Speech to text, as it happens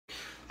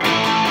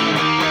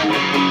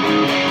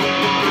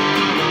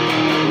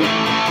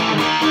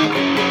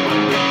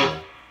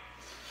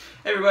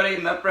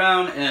everybody, Matt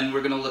Brown, and we're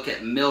going to look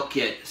at Milk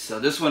It. So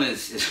this one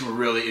is a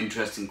really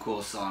interesting,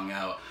 cool song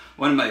out.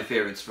 One of my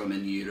favorites from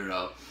In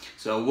Utero.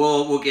 So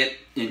we'll get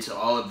into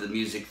all of the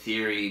music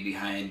theory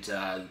behind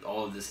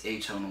all of this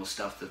atonal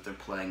stuff that they're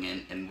playing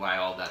in and why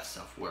all that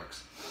stuff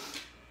works.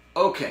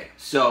 Okay,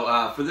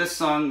 so for this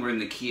song we're in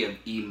the key of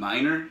E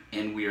minor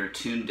and we are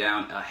tuned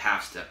down a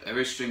half step.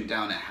 Every string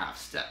down a half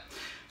step.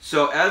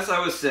 So as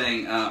I was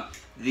saying,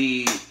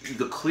 the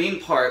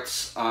clean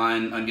parts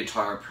on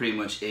guitar are pretty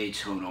much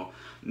atonal,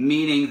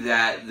 meaning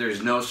that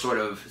there's no sort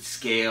of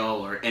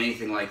scale or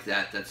anything like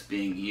that that's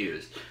being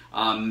used.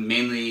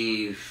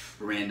 Mainly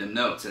random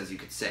notes, as you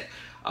could say.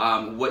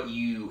 What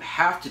you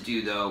have to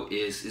do though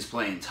is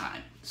play in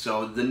time.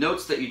 So the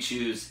notes that you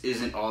choose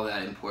isn't all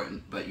that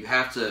important, but you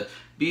have to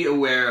be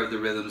aware of the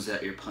rhythms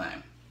that you're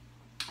playing.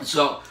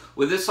 So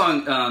with this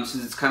song,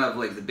 since it's kind of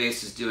like the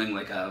bass is doing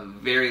like a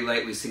very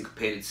lightly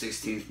syncopated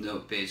 16th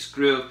note bass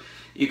groove,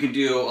 you can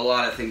do a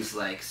lot of things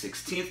like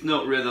 16th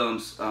note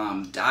rhythms,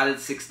 dotted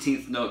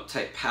 16th note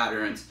type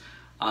patterns,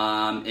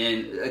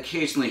 and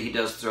occasionally he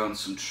does throw in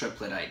some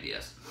triplet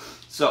ideas.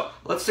 So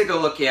let's take a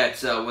look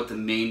at what the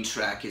main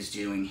track is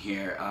doing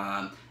here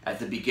at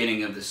the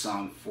beginning of the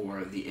song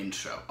for the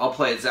intro. I'll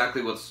play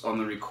exactly what's on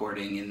the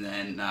recording and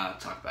then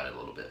talk about it a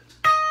little bit.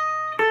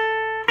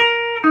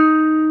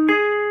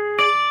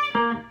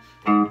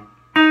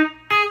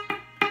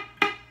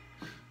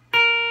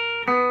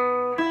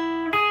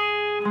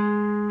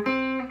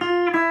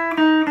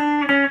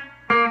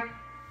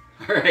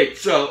 Alright,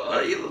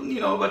 so, you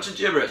know, a bunch of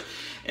gibberish.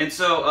 And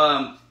so,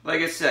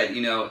 like I said,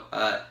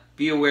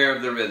 be aware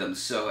of the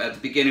rhythms. So at the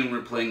beginning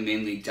we're playing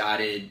mainly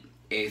dotted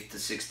 8th to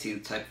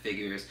 16th type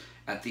figures.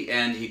 At the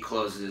end he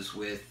closes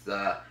with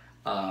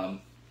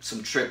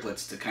some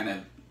triplets to kind of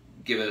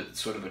give it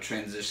sort of a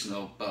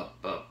transitional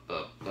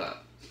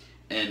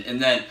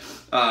and then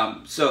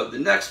so the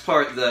next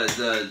part,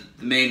 the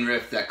main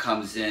riff that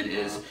comes in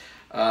is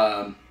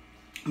a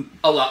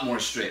lot more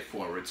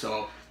straightforward.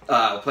 So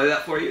I'll play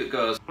that for you. It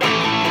goes.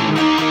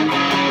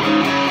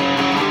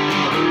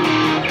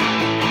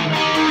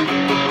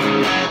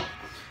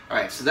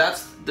 Alright, so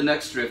that's the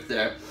next riff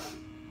there.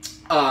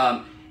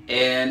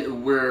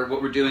 And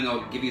what we're doing,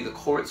 I'll give you the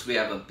chords. We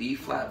have a B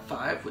flat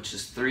 5, which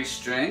is 3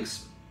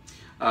 strings.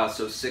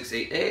 So 6,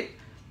 8, 8.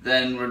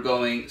 Then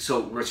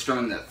we're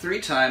strumming that 3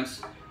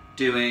 times,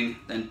 doing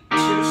then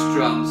 2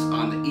 strums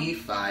on the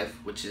E5,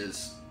 which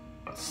is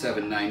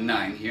 7, 9,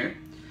 9 here.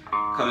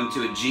 Coming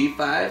to a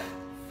G5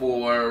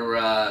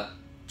 for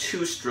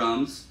 2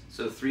 strums,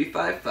 so 3,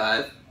 5,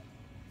 5.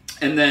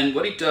 And then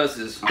what he does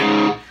is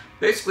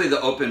basically the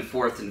open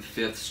 4th and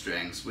 5th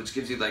strings, which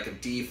gives you like a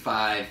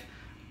D5/A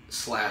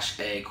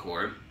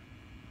chord.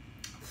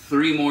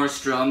 3 more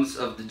strums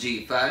of the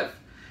G5,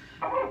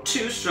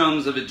 2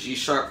 strums of a G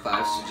sharp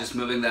 5, so just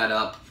moving that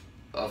up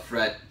a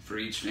fret for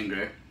each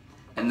finger,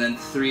 and then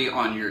 3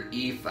 on your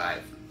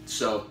E5.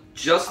 So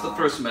just the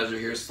first measure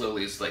here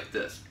slowly is like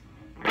this.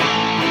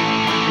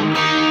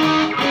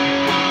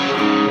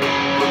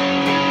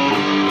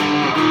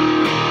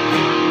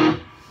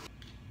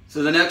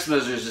 So the next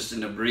measure is just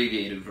an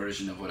abbreviated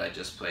version of what I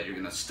just played. You're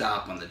going to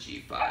stop on the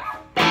G5.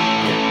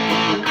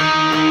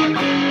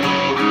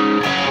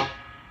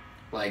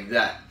 Like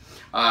that.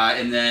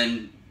 And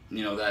then,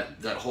 you know,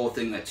 that whole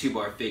thing, that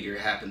 2-bar figure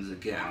happens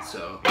again.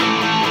 So.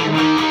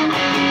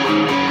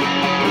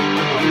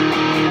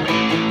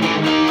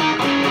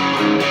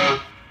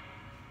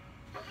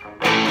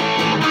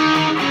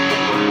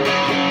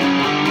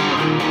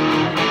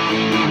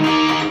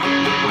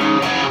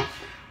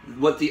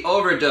 What the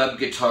overdub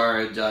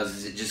guitar does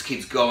is it just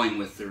keeps going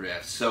with the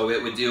riff. So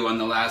it would do on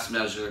the last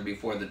measure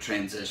before the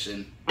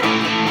transition.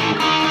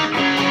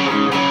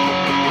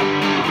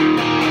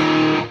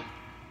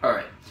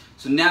 Alright,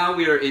 so now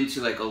we are into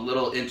like a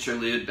little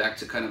interlude back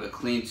to kind of a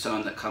clean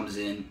tone that comes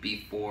in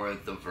before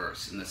the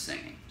verse and the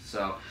singing.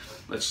 So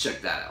let's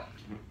check that out.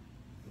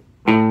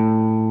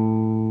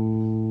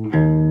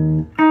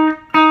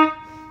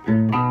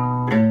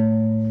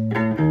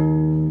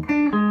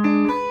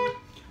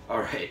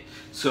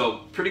 So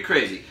pretty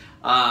crazy.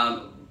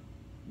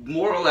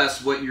 More or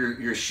less what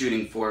you're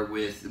shooting for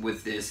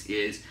with this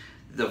is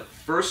the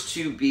first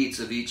 2 beats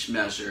of each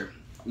measure,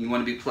 you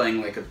want to be playing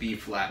like a B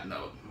flat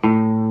note.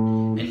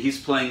 And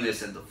he's playing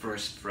this at the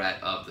 1st fret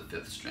of the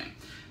 5th string.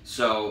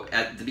 So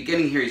at the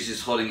beginning here he's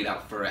just holding it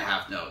out for a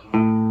half note.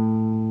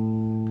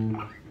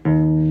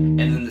 And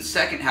then the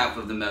second half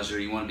of the measure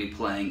you want to be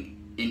playing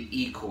an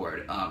E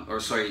chord,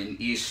 an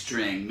E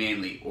string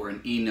mainly, or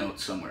an E note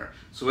somewhere.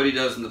 So what he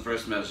does in the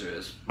first measure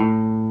is,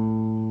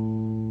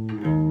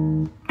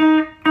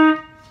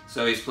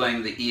 so he's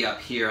playing the E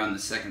up here on the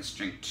 2nd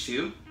string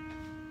too.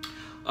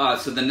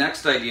 So the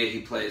next idea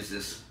he plays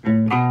is,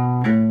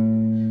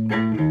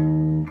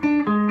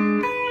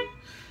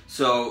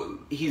 so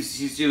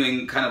he's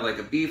doing kind of like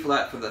a B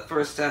flat for the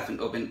first half, an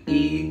open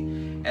E,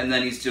 and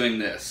then he's doing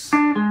this.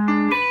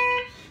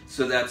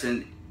 So that's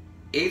an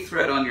 8th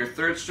fret on your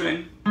 3rd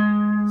string,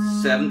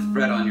 7th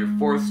fret on your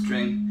 4th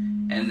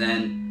string, and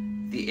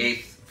then the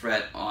 8th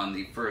fret on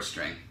the 1st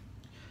string.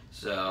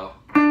 So,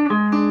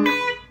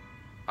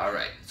 all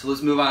right, so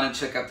let's move on and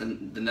check out the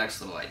next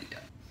little idea.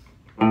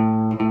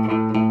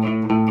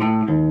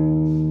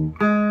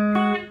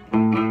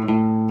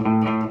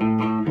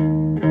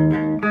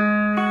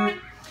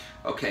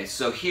 Okay,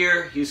 so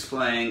here he's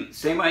playing,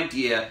 same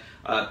idea,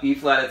 B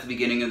flat at the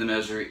beginning of the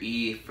measure,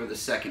 E for the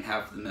second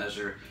half of the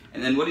measure,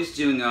 and then what he's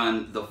doing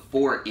on the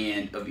 4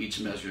 and of each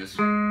measure is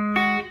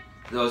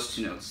those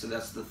two notes. So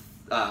that's the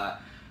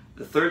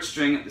third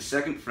string at the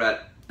second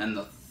fret and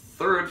the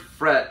third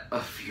fret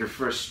of your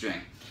first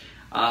string,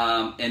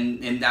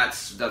 and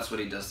that's what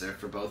he does there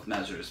for both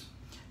measures.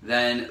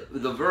 Then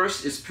the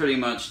verse is pretty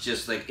much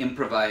just like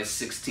improvised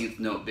 16th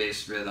note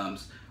based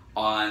rhythms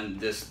on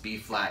this B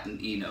flat and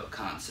E note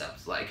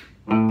concept, like.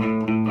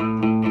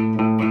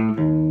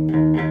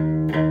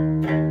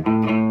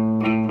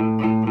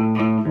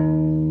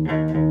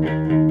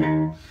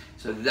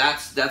 So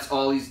that's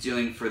all he's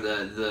doing for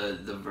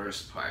the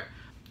verse part.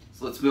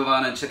 So let's move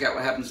on and check out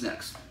what happens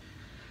next.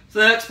 So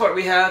the next part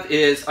we have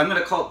is, I'm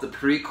going to call it the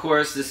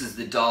pre-chorus. This is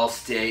the doll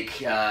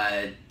steak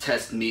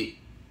test meat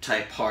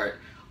type part.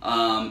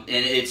 And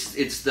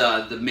it's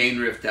the main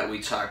riff that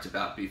we talked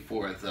about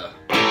before, the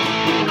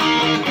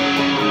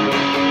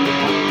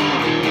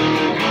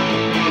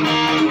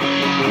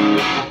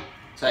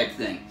type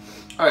thing.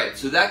 Alright,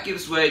 so that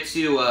gives way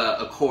to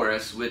a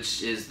chorus,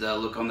 which is the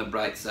look on the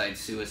bright side,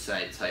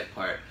 suicide type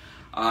part.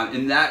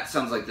 And that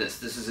sounds like this.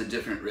 This is a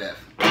different riff.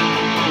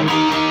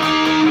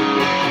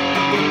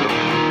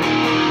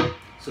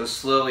 So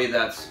slowly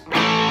that's.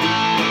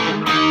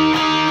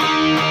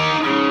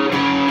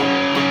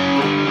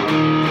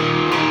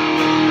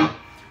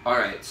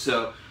 Alright,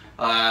 so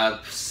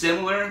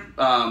similar,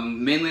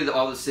 mainly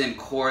all the same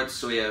chords.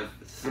 So we have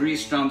 3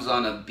 strums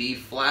on a B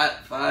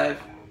flat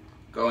 5,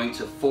 going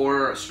to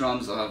 4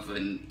 strums of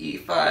an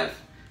E5.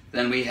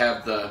 Then we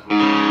have the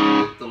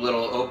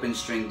little open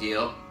string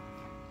deal.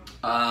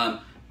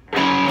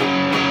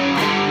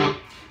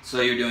 So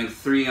you're doing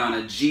 3 on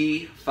a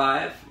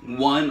G5,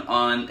 1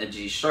 on a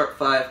G sharp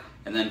 5,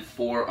 and then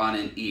 4 on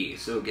an E.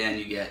 So again,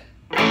 you get.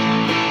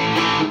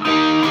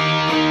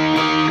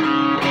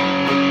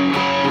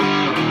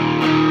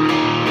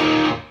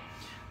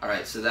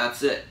 Alright, so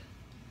that's it.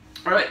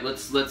 Alright,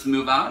 let's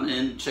move on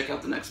and check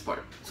out the next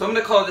part. So I'm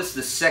going to call this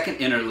the second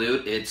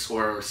interlude,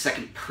 or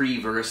second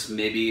pre-verse,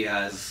 maybe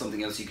as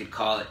something else you could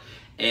call it.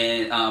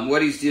 And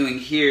what he's doing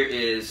here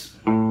is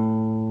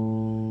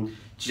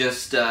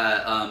just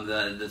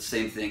the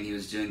same thing he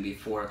was doing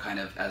before, kind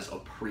of as a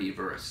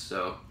pre-verse.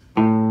 So.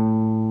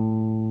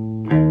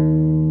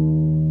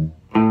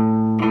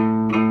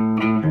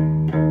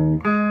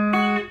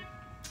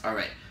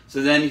 Alright,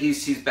 so then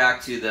he's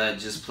back to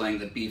just playing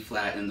the B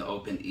flat and the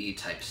open E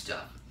type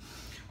stuff.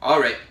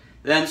 Alright,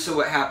 then so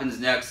what happens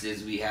next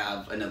is we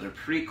have another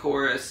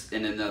pre-chorus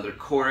and another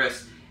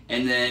chorus,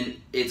 and then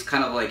it's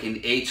kind of like an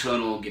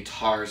atonal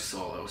guitar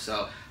solo.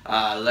 So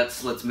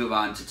let's move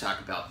on to talk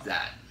about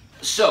that.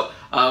 So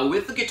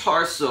with the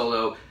guitar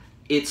solo,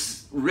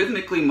 it's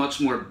rhythmically much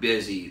more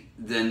busy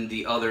than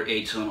the other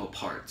atonal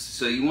parts.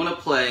 So you want to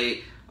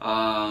play,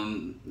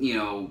 you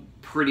know,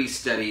 pretty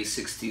steady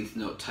 16th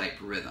note type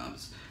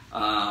rhythms.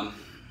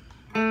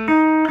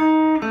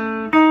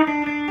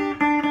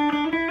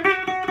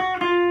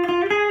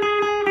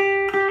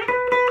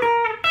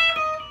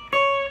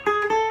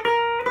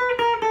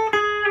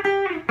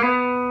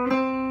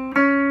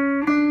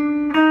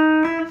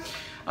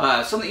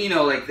 Something, you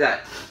know, like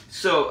that.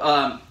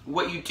 So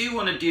what you do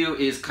want to do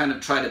is kind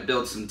of try to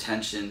build some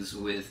tension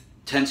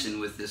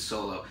with this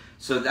solo.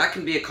 So that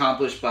can be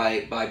accomplished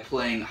by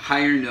playing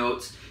higher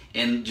notes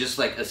and just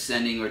like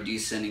ascending or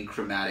descending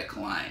chromatic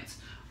lines.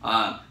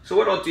 So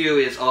what I'll do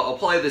is I'll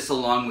play this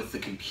along with the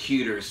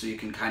computer so you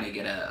can kind of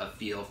get a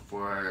feel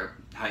for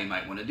how you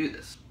might want to do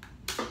this.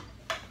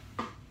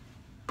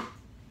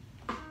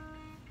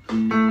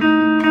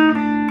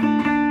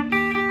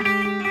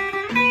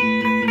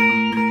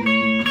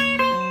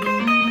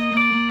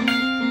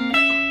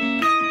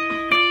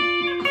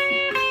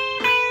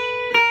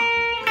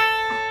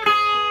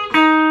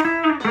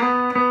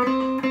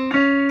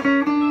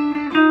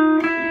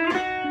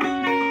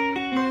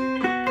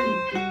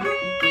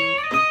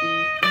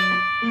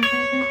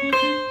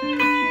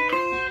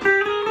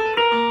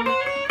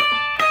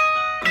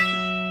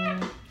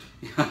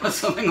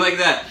 Something like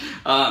that.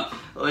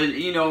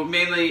 You know,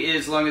 mainly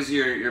as long as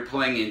you're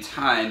playing in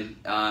time,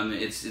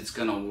 it's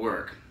gonna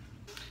work.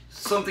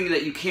 Something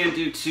that you can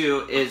do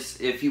too is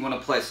if you want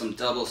to play some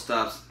double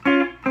stops,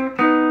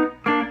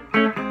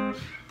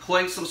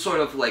 playing some sort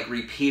of like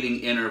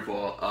repeating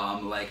interval,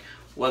 like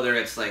whether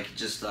it's like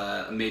just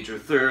a major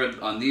third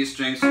on these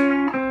strings, or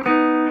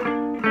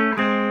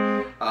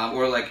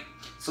like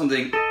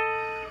something.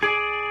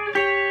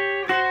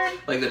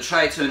 Like the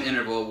tritone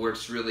interval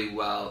works really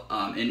well,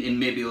 and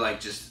maybe like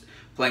just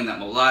playing that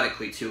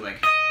melodically too,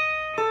 like.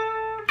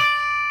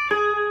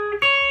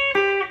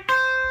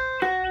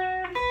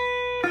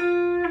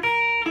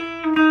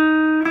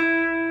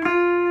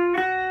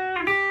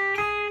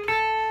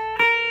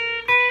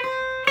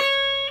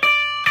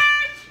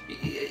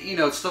 You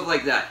notes, stuff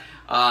like that.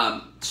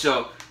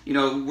 So, you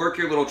know, work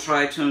your little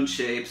tritone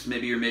shapes,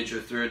 maybe your major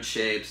third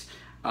shapes,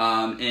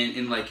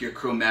 in like your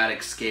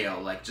chromatic scale,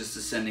 like just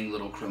ascending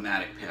little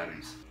chromatic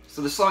patterns.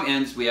 So the song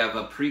ends, we have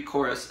a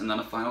pre-chorus and then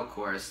a final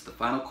chorus. The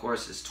final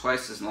chorus is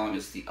twice as long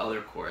as the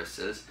other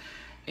choruses.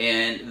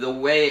 And the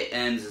way it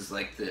ends is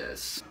like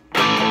this.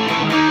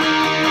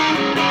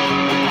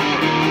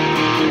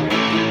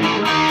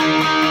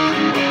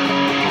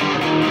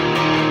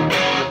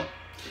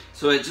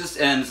 So it just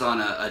ends on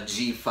a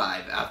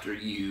G5 after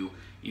you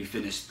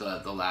finish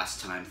the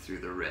last time through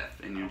the riff.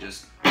 And you're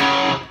just,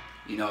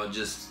 you know,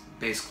 just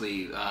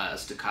basically a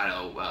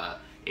staccato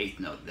eighth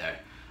note there.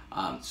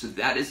 So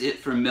that is it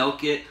for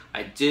Milk It.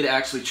 I did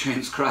actually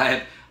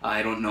transcribe,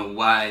 I don't know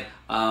why,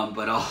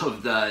 but all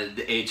of the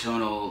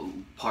atonal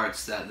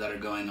parts that are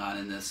going on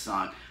in this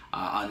song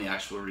on the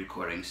actual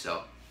recording.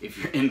 So if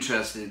you're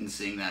interested in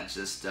seeing that,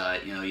 just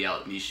you know, yell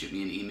at me, shoot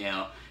me an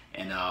email,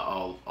 and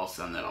I'll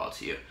send that all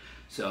to you.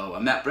 So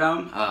I'm Matt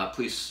Brown.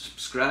 Please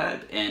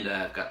subscribe, and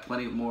I've got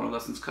plenty more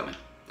lessons coming.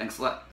 Thanks a lot.